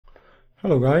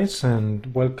Hello guys,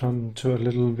 and welcome to a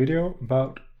little video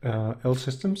about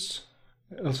L-Systems.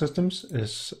 L-Systems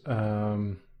is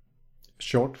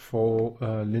short for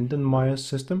Lindenmeyer's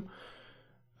system,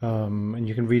 and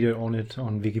you can read it on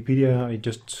Wikipedia. I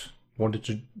just wanted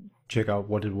to check out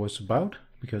what it was about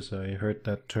because I heard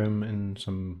that term in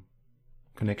some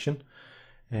connection,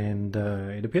 and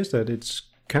it appears that it's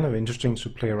kind of interesting to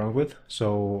play around with.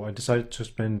 So I decided to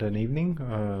spend an evening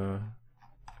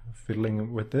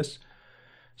fiddling with this.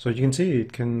 So you can see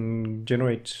it can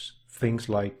generate things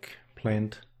like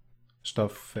plant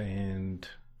stuff and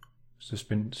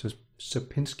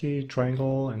Sierpinski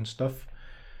triangle and stuff.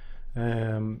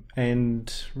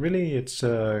 And really it's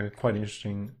quite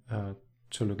interesting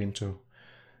to look into.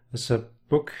 There's a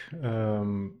book you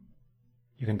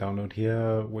can download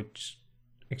here which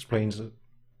explains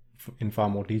in far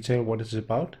more detail what it's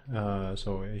about.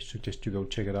 So I suggest you go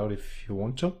check it out if you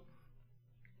want to.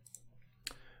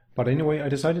 But anyway, I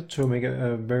decided to make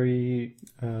a very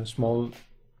small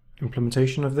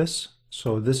implementation of this.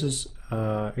 So this is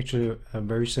actually a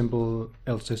very simple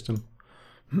L system.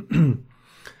 And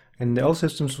the L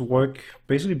systems work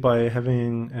basically by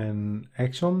having an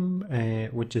axiom,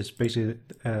 which is basically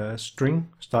a string,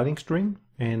 starting string,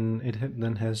 and it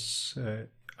then has,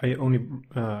 I only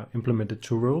implemented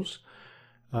two rules.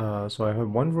 So I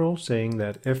have one rule saying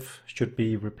that f should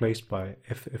be replaced by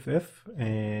fff,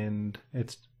 and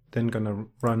it's then gonna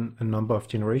run a number of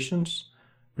generations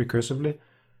recursively,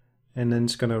 and then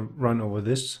it's gonna run over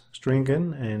this string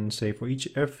again and say for each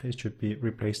f it should be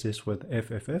replace this with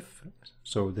fff,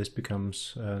 so this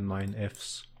becomes 9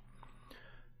 f's.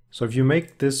 So if you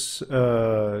make this in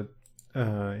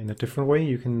a different way,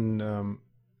 you can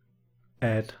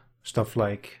add stuff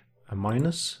like a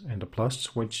minus and a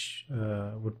plus, which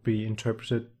would be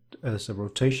interpreted as a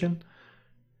rotation.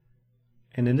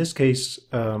 And in this case,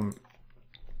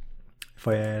 if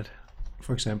I add,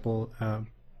 for example,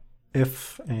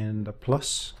 f and a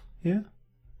plus here,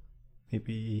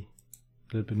 maybe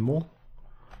a little bit more,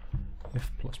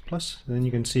 f plus plus, then you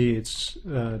can see it's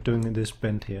doing this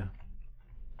bend here.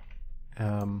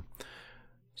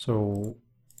 So,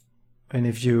 and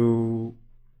if you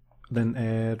then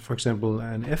add, for example,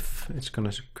 an f, it's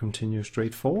going to continue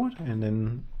straight forward, and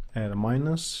then add a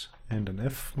minus and an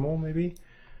f more maybe.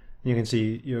 You can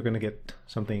see you're going to get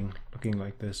something looking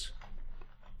like this.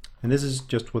 And this is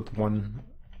just with one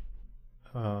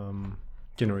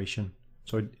generation.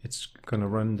 So it's going to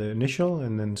run the initial,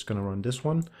 and then it's going to run this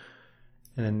one,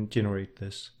 and then generate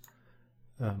this.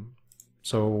 And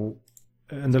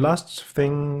the last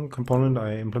component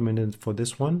I implemented for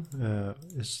this one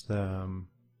is the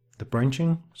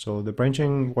branching. So the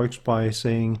branching works by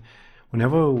saying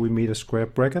whenever we meet a square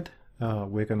bracket,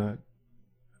 we're going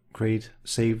to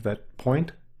save that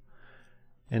point,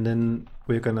 and then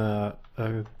we're gonna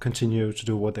continue to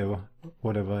do whatever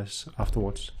is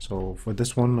afterwards. So for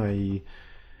this one,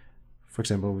 for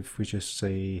example, if we just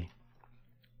say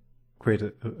create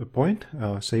a point,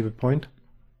 save a point,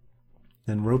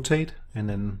 then rotate, and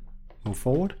then move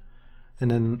forward,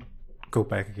 and then go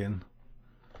back again.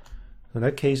 In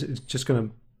that case, it's just gonna,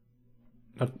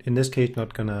 in this case,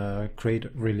 not gonna create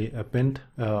really a bend,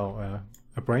 a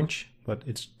branch, but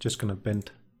it's just gonna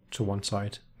bend to one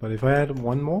side. But if I add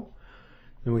one more,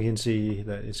 then we can see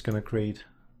that it's going to create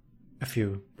a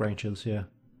few branches here.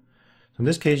 So in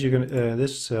this case, you can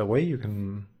this way you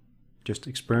can just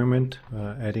experiment,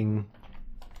 adding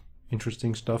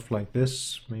interesting stuff like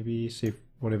this. Maybe see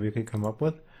whatever you can come up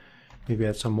with. Maybe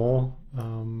add some more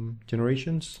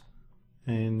generations,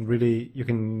 and really you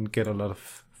can get a lot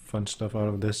of fun stuff out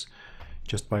of this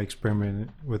just by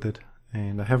experimenting with it.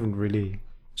 And I haven't really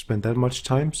spent that much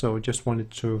time, so I just wanted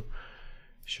to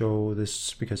show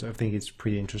this because I think it's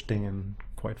pretty interesting and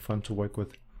quite fun to work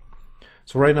with.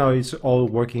 So right now it's all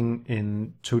working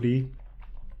in 2D.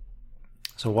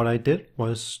 So what I did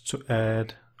was to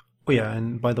add, oh yeah,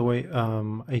 and by the way,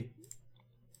 I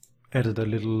added a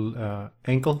little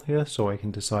angle here so I can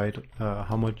decide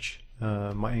how much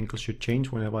my angle should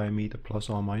change whenever I meet a plus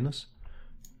or a minus.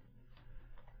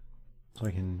 So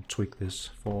I can tweak this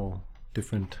for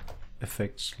different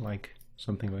effects, like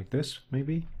something like this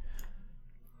maybe.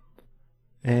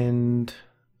 And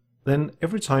then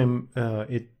every time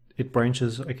it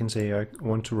branches, I can say I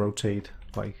want to rotate,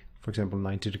 like for example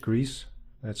 90 degrees.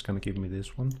 That's going to give me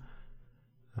this one.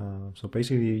 So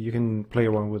basically you can play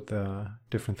around with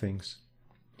different things.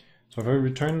 So if I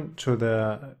return to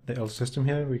the L system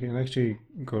here, we can actually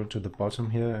go to the bottom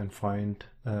here and find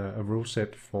a rule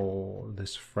set for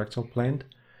this fractal plant,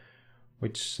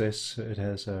 which says it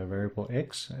has a variable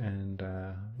x and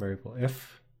a variable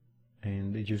f,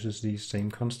 and it uses these same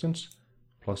constants,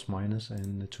 plus minus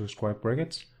and the two square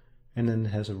brackets, and then it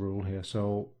has a rule here.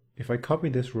 So if I copy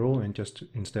this rule and just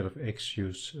instead of x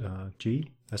use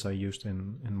g as I used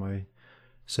in my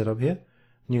setup here,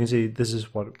 you can see this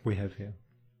is what we have here.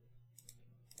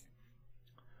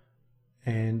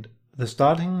 And the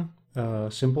starting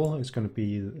symbol is going to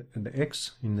be the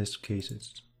x. In this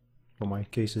case, for my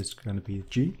case, it's going to be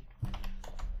g.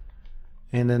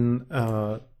 And then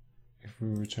if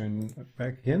we return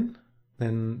back in,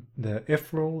 then the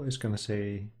f rule is going to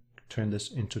say turn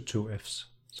this into two f's.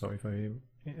 So if I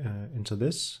enter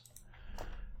this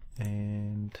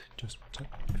and just type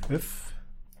if,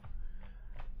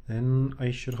 then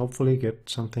I should hopefully get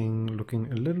something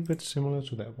looking a little bit similar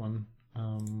to that one.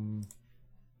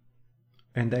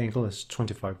 And the angle is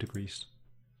 25 degrees.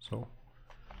 So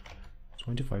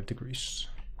 25 degrees.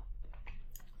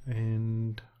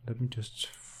 And let me just,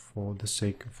 for the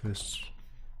sake of this,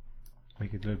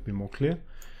 make it a little bit more clear.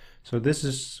 So this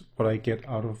is what I get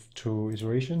out of 2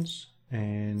 iterations,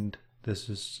 and this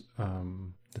is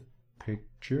the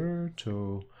picture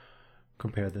to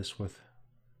compare this with.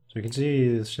 So you can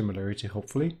see the similarity,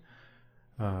 hopefully.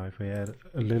 If I add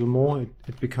a little more,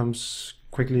 it becomes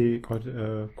quickly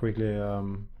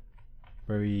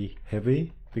very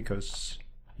heavy, because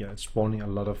yeah, it's spawning a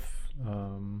lot of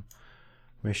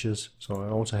meshes. So I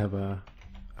also have a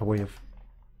way of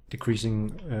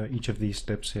decreasing each of these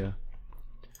steps here,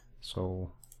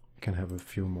 so you can have a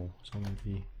few more. So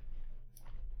maybe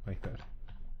like that.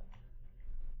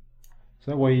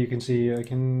 So that way you can see I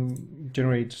can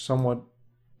generate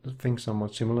things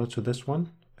somewhat similar to this one.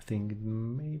 I think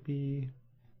maybe,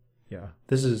 yeah,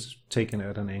 this is taken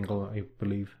at an angle, I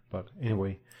believe, but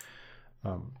anyway.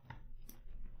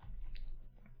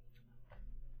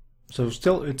 So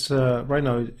still, it's right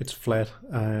now it's flat,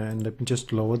 and let me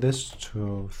just lower this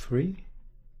to 3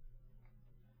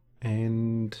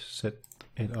 and set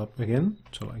it up again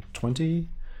to like 20.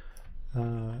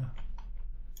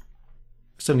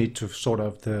 Still need to sort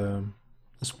out the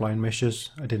spline meshes.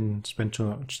 I didn't spend too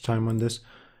much time on this.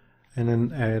 And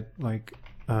then add like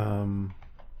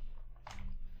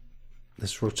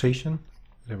this rotation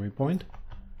at every point.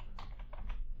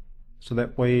 So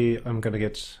that way I'm gonna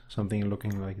get something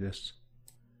looking like this.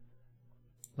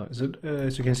 Now,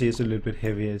 as you can see, it's a little bit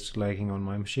heavy. It's lagging on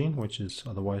my machine, which is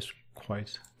otherwise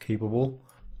quite capable,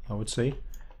 I would say.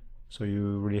 So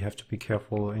you really have to be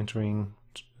careful entering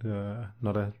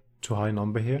not a too high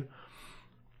number here.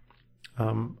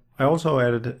 I also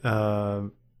added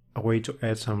a way to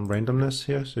add some randomness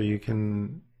here, so you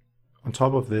can, on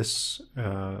top of this,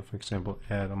 for example,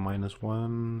 add a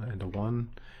 -1 and a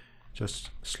 1,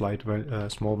 just slight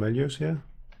small values here.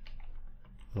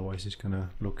 Otherwise it's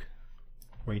gonna look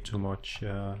way too much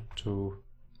too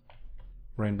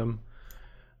random.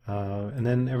 And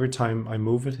then every time I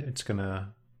move it, it's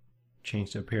gonna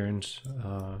change the appearance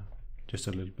just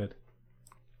a little bit.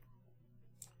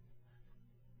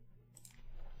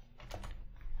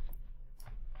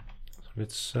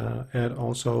 Let's add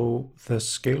also the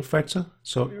scale factor.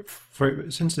 So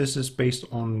since this is based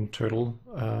on turtle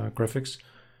graphics,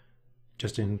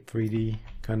 just in 3D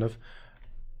kind of,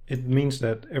 it means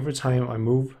that every time I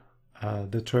move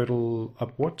the turtle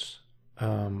upwards,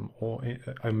 or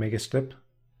I make a step,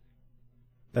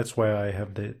 that's why I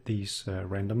have these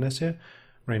randomness here,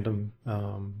 random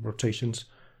rotations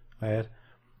I add.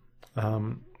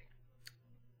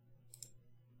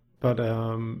 But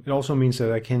it also means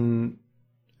that I can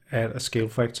add a scale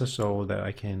factor so that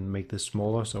I can make this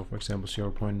smaller. So for example,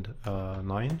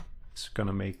 0.9, it's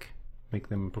gonna make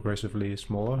them progressively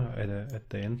smaller at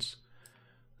the ends.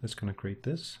 It's gonna create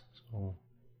this. So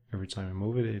every time I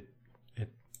move it,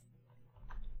 it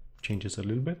changes a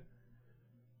little bit.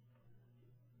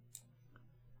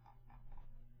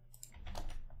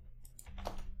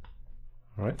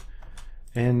 All right,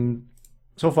 and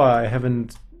so far I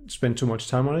haven't spent too much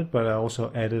time on it, but I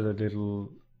also added a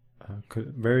little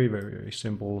very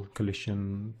simple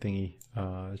collision thingy.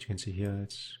 As you can see here,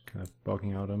 it's kind of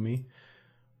bugging out on me.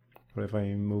 But if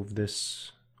I move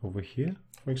this over here,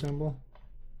 for example,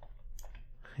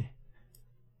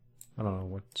 I don't know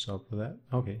what's up with that.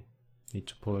 Okay, need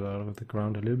to pull it out of the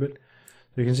ground a little bit.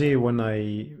 So you can see when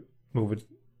I move it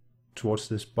towards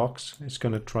this box, it's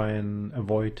going to try and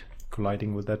avoid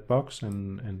colliding with that box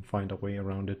and find a way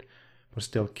around it, but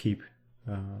still keep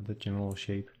the general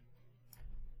shape.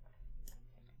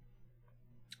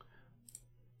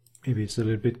 Maybe it's a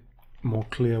little bit more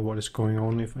clear what is going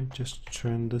on if I just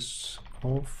turn this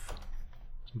off,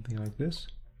 something like this.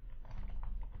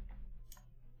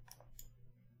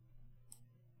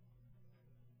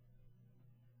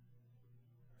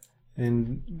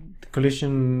 And the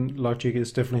collision logic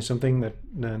is definitely something that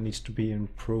needs to be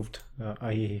improved.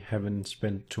 I haven't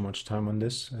spent too much time on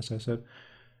this, as I said.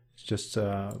 It's just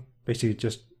basically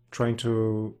just trying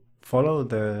to follow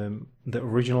the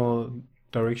original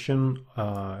direction.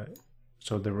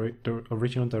 So the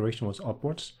original direction was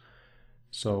upwards.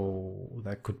 So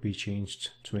that could be changed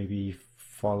to maybe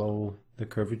follow the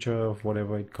curvature of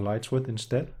whatever it collides with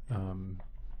instead.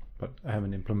 But I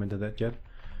haven't implemented that yet.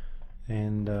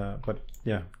 And but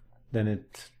yeah, then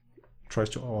it tries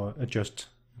to adjust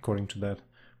according to that.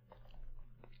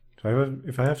 So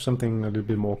if I have something a little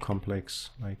bit more complex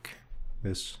like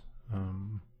this,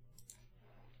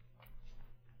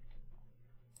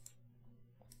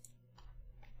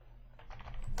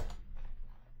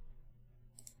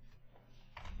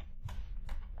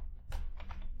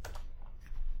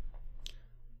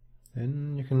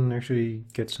 then you can actually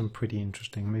get some pretty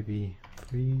interesting, maybe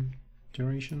 3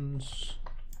 generations,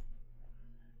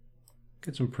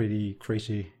 get some pretty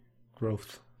crazy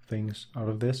growth things out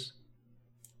of this.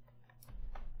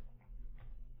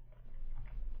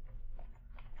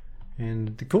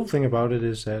 And the cool thing about it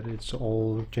is that it's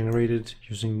all generated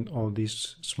using all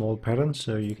these small patterns.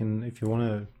 So you can, if you want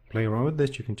to play around with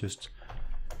this, you can just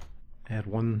add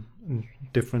one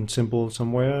different symbol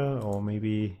somewhere, or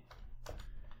maybe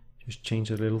just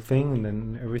change a little thing, and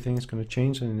then everything is going to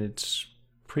change. And it's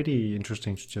pretty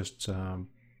interesting to just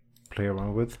play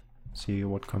around with, see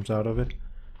what comes out of it.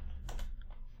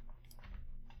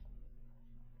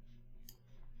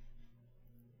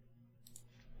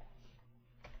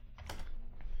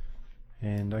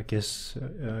 And I guess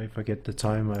if I get the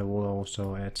time, I will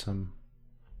also add some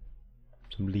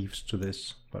leaves to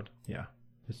this. But yeah,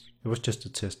 it was just a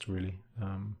test, really.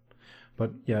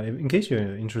 But yeah, in case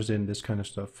you're interested in this kind of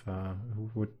stuff, I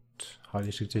would highly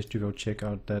suggest you go check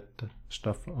out that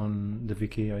stuff on the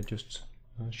wiki I just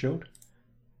showed.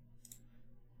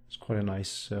 It's quite a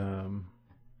nice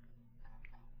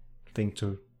thing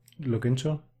to look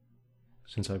into,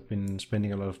 since I've been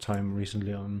spending a lot of time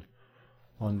recently on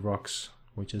rocks,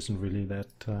 which isn't really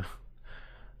that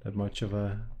much of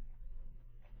a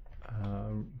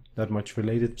that much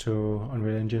related to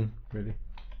Unreal Engine, really.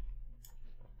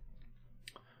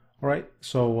 All right,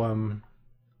 so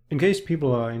in case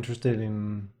people are interested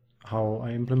in how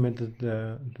I implemented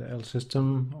the L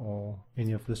system or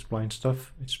any of the spline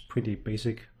stuff, it's pretty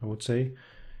basic, I would say.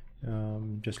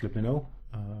 Just let me know.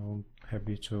 I'm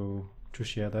happy to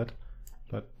share that,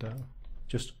 but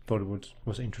just thought it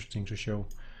was interesting to show.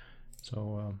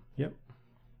 So yeah,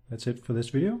 that's it for this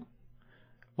video.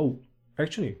 Oh,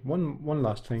 actually, one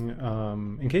last thing.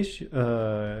 In case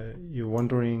you're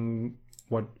wondering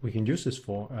what we can use this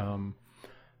for,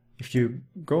 if you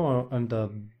go under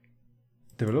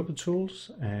developer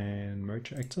tools and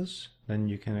merge actors, then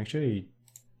you can actually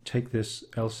take this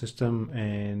L system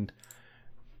and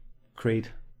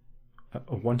create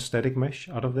a one static mesh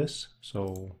out of this.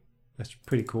 So that's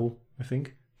pretty cool, I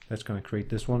think. That's going to create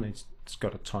this one. It's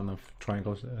got a ton of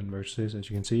triangles and vertices, as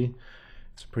you can see.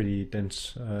 It's a pretty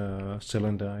dense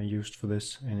cylinder I used for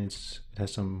this, and it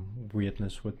has some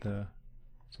weirdness with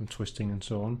some twisting and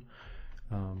so on.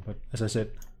 But as I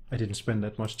said, I didn't spend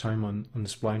that much time on the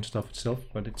spline stuff itself,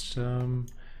 but it's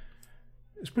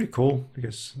pretty cool,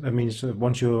 because that means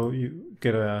once you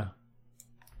get a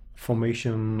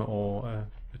formation or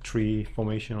a tree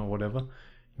formation or whatever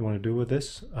you want to do with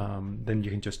this, then you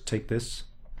can just take this.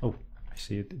 Oh, I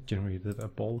see it generated a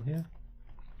ball here.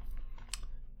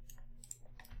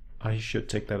 I should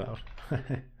take that out.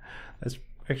 That's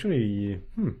actually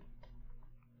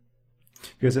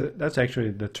because that's actually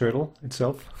the turtle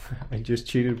itself. I just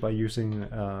cheated by using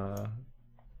a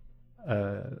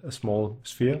small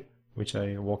sphere which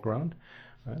I walk around.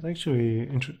 It's actually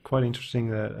quite interesting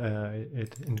that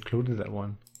it included that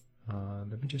one.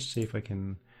 Let me just see if I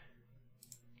can.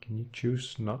 Can you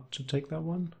choose not to take that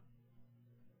one?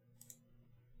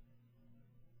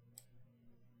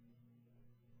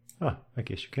 Ah, I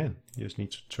guess you can. You just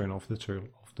need to turn off the turtle.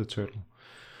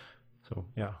 So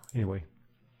yeah, anyway.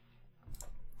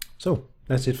 So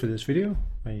that's it for this video.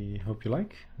 I hope you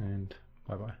like, and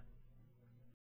bye bye.